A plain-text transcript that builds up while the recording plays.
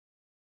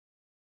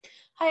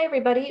Hi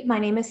everybody, my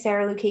name is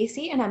Sarah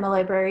Lucchesi and I'm a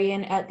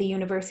librarian at the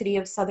University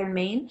of Southern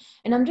Maine,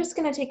 and I'm just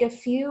going to take a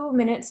few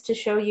minutes to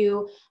show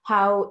you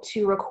how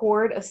to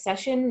record a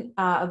session,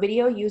 a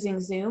video using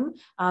Zoom,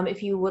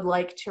 if you would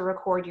like to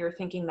record your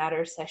Thinking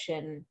Matters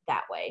session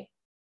that way.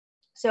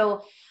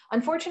 So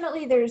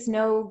unfortunately, there's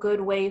no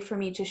good way for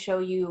me to show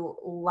you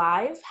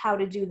live how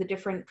to do the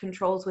different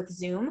controls with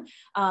Zoom.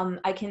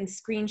 I can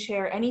screen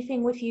share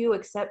anything with you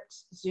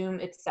except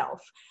Zoom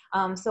itself.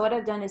 So what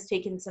I've done is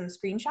taken some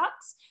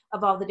screenshots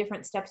of all the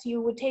different steps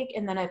you would take,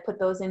 and then I put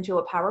those into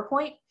a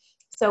PowerPoint.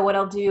 So what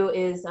I'll do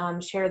is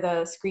share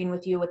the screen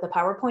with you with the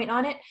PowerPoint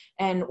on it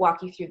and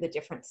walk you through the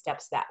different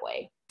steps that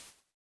way.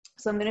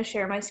 So I'm going to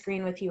share my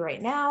screen with you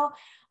right now,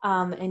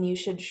 and you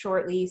should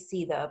shortly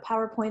see the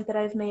PowerPoint that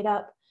I've made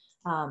up,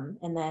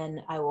 and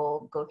then I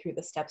will go through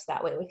the steps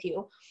that way with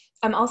you.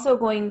 I'm also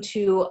going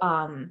to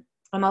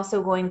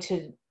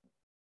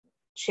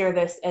share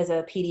this as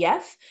a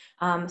PDF,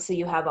 so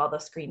you have all the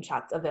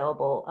screenshots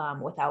available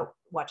without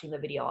watching the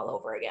video all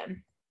over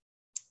again.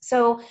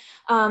 So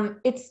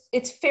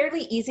it's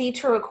fairly easy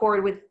to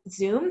record with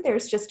Zoom.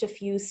 There's just a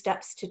few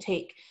steps to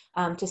take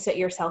to set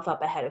yourself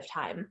up ahead of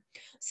time.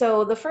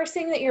 So the first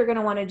thing that you're going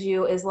to want to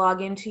do is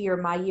log into your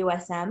My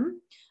USM.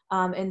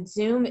 And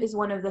Zoom is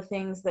one of the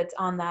things that's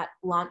on that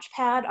launch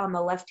pad on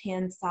the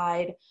left-hand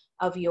side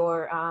of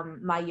your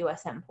My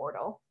USM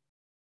portal.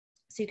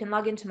 So you can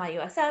log into My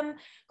USM,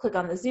 click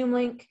on the Zoom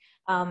link,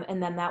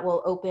 and then that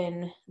will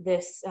open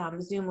this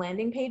Zoom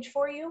landing page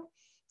for you.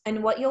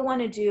 And what you'll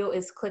want to do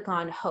is click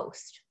on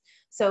host.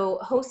 So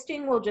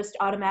hosting will just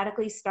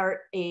automatically start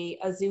a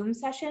Zoom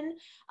session.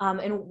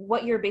 And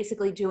what you're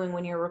basically doing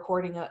when you're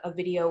recording a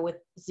video with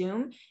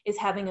Zoom is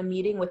having a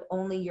meeting with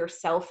only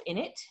yourself in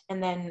it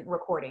and then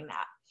recording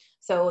that.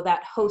 So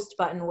that host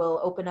button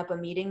will open up a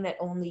meeting that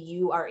only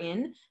you are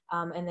in,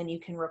 and then you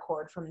can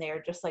record from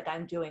there just like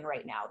I'm doing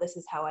right now. This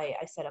is how I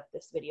set up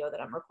this video that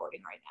I'm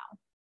recording right now.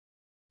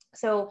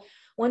 So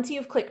once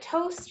you've clicked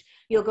host,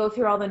 you'll go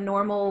through all the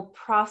normal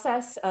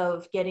process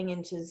of getting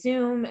into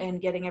Zoom and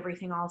getting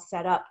everything all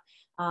set up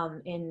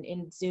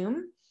in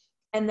Zoom.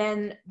 And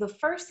then the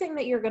first thing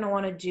that you're going to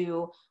want to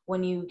do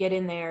when you get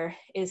in there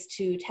is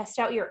to test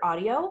out your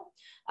audio.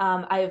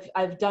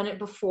 I've done it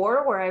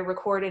before where I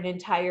record an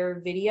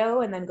entire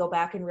video and then go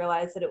back and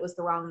realize that it was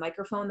the wrong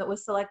microphone that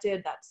was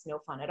selected. That's no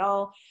fun at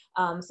all.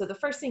 So the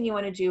first thing you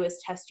want to do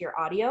is test your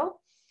audio.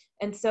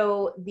 And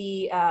so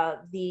the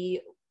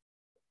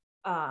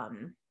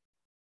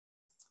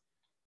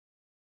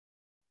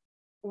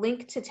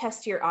link to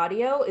test your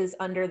audio is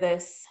under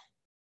this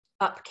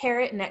up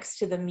caret next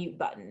to the mute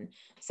button.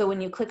 So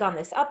when you click on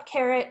this up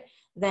caret,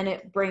 then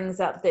it brings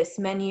up this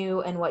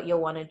menu, and what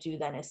you'll want to do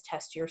then is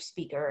test your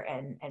speaker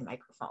and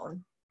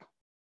microphone.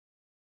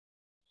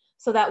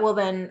 So that will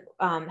then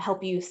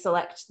help you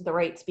select the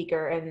right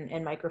speaker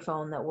and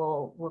microphone that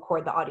will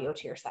record the audio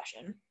to your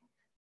session.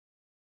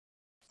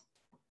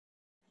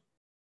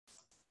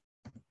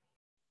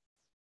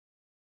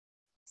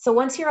 So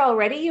once you're all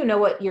ready, you know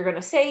what you're going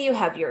to say, you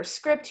have your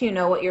script, you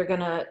know what you're going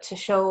to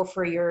show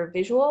for your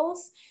visuals.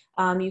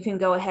 You can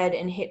go ahead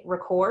and hit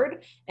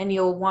record, and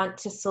you'll want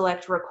to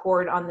select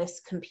record on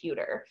this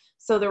computer.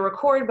 So the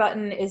record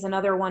button is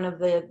another one of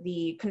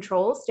the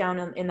controls down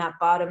in that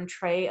bottom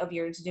tray of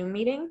your Zoom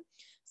meeting.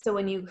 So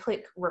when you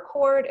click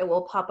record, it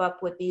will pop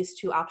up with these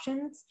two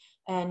options,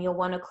 and you'll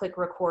want to click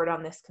record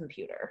on this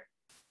computer.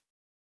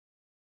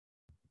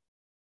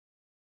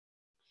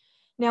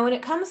 Now, when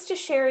it comes to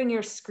sharing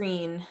your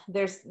screen,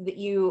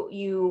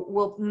 you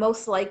will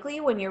most likely,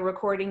 when you're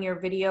recording your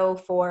video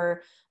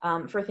for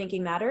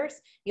Thinking Matters,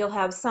 you'll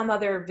have some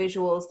other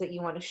visuals that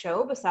you want to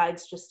show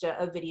besides just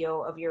a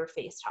video of your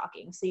face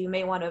talking. So you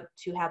may want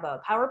to have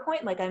a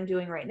PowerPoint like I'm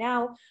doing right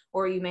now,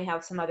 or you may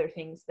have some other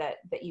things that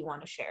you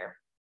want to share.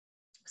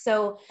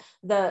 So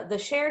the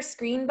share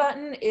screen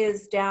button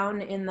is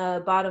down in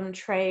the bottom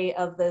tray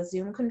of the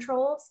Zoom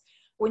controls.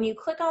 When you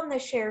click on the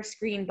share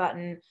screen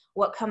button,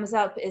 what comes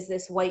up is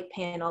this white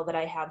panel that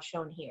I have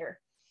shown here.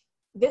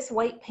 This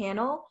white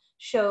panel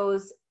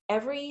shows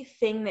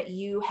everything that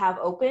you have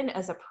open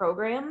as a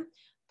program,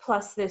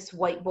 plus this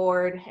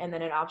whiteboard and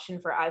then an option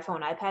for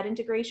iPhone, iPad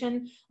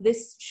integration.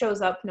 This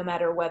shows up no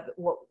matter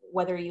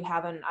whether you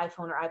have an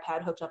iPhone or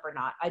iPad hooked up or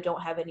not. I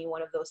don't have any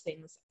one of those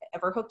things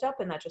ever hooked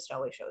up, and that just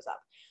always shows up.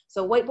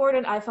 So whiteboard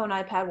and iPhone,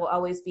 iPad will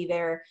always be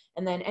there.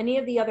 And then any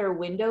of the other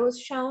windows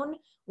shown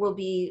will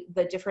be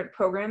the different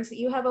programs that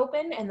you have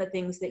open and the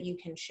things that you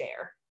can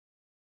share.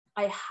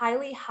 I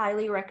highly,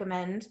 highly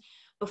recommend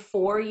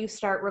before you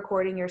start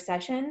recording your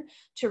session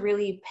to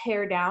really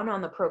pare down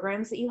on the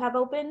programs that you have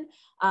open.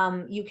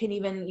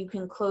 You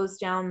can close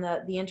down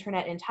the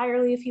internet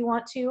entirely if you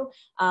want to,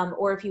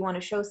 or if you want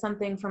to show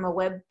something from a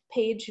web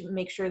page,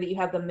 make sure that you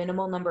have the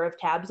minimal number of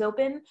tabs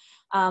open,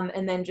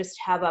 and then just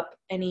have up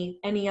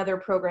any other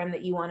program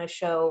that you want to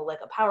show, like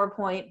a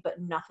PowerPoint,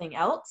 but nothing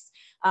else.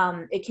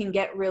 It can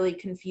get really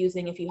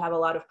confusing if you have a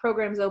lot of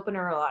programs open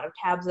or a lot of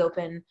tabs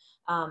open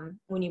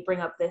when you bring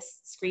up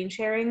this screen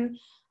sharing.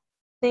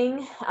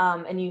 thing,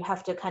 and you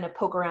have to kind of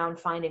poke around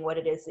finding what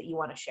it is that you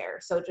want to share.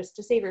 So just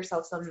to save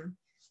yourself some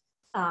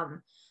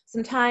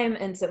time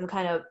and some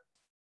kind of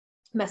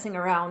messing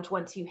around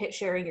once you hit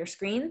sharing your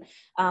screen,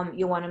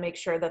 you'll want to make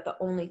sure that the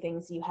only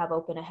things you have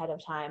open ahead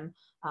of time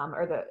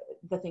are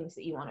the things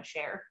that you want to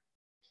share.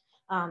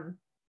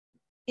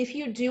 If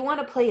you do want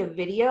to play a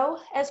video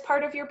as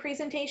part of your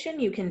presentation,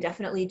 you can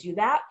definitely do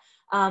that.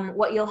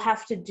 What you'll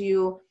have to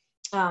do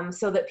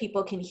so that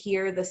people can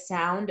hear the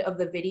sound of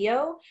the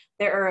video,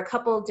 there are a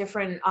couple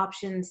different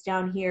options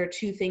down here,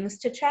 2 things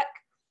to check.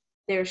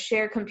 There's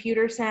share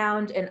computer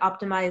sound and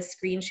optimize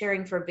screen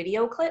sharing for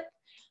video clip.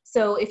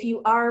 So if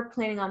you are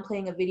planning on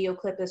playing a video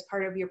clip as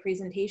part of your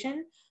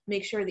presentation,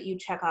 make sure that you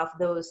check off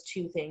those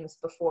 2 things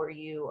before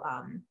you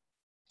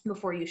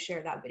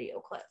share that video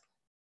clip.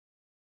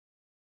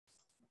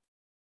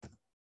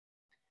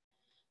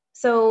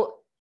 So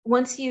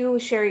once you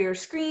share your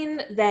screen,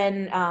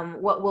 then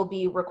what will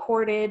be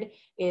recorded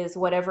is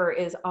whatever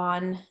is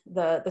on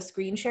the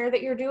screen share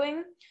that you're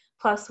doing,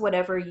 plus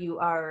whatever you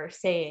are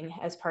saying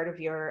as part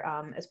of your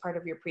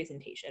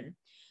presentation.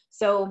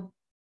 So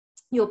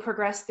you'll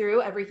progress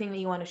through everything that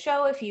you want to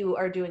show. If you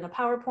are doing a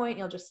PowerPoint,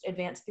 you'll just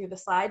advance through the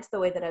slides the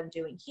way that I'm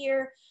doing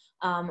here.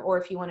 Or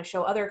if you want to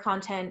show other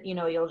content,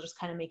 you'll just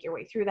kind of make your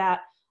way through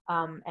that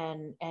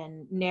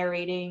and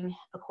narrating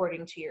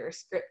according to your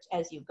script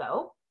as you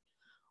go.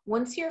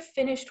 Once you're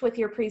finished with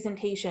your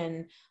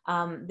presentation,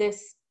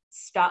 this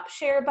stop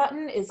share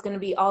button is going to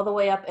be all the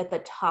way up at the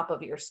top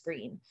of your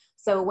screen.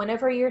 So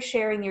whenever you're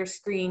sharing your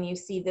screen, you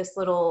see this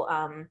little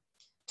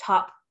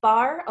top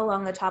bar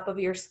along the top of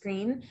your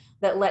screen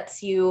that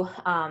lets you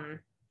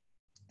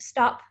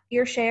stop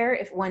your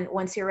share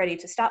once you're ready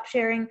to stop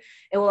sharing.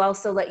 It will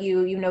also let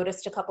you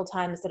noticed a couple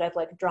times that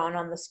I've drawn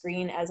on the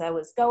screen as I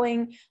was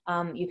going.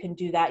 You can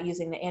do that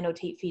using the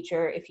annotate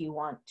feature if you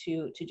want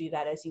to do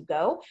that as you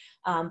go,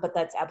 but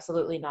that's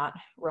absolutely not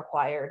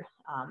required.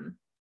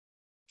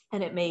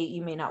 And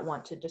you may not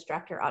want to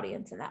distract your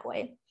audience in that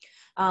way.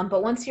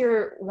 But once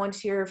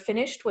you're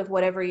finished with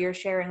whatever you're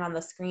sharing on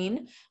the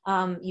screen,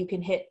 you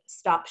can hit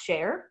stop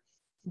share.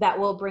 That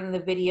will bring the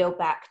video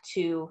back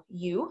to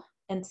you.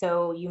 And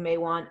so you may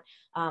want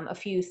a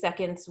few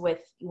seconds with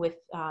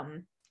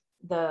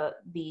the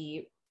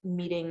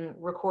meeting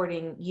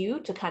recording you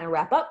to kind of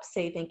wrap up,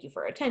 say thank you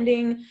for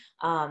attending,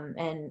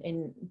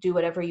 and do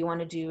whatever you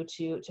want to do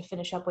to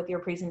finish up with your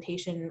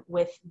presentation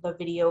with the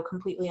video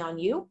completely on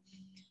you.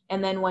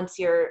 And then once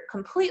you're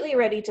completely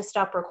ready to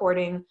stop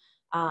recording,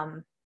 I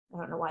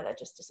don't know why that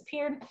just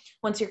disappeared.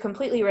 Once you're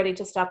completely ready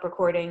to stop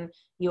recording,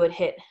 you would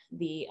hit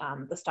the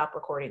stop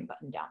recording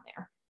button down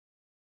there.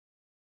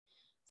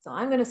 So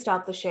I'm going to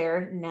stop the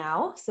share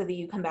now so that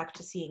you come back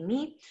to seeing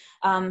me.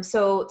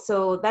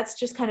 So that's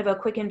just kind of a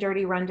quick and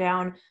dirty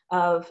rundown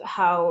of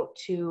how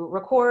to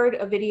record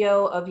a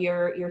video of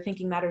your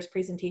Thinking Matters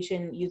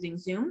presentation using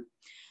Zoom.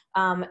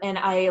 And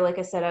like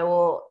I said, I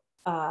will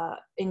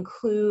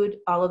include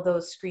all of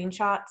those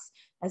screenshots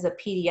as a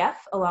PDF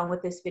along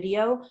with this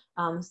video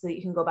so that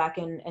you can go back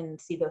and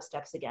see those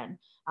steps again.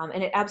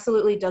 And it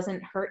absolutely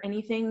doesn't hurt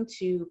anything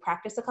to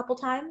practice a couple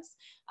times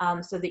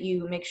so that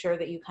you make sure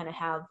that you kind of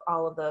have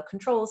all of the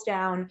controls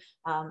down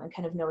and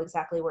kind of know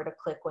exactly where to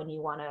click when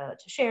you want to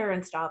share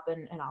and stop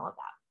and all of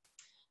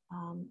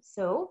that.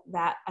 So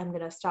that I'm going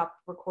to stop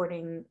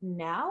recording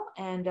now,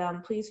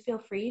 and please feel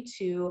free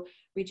to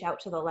reach out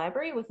to the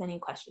library with any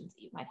questions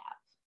that you might have.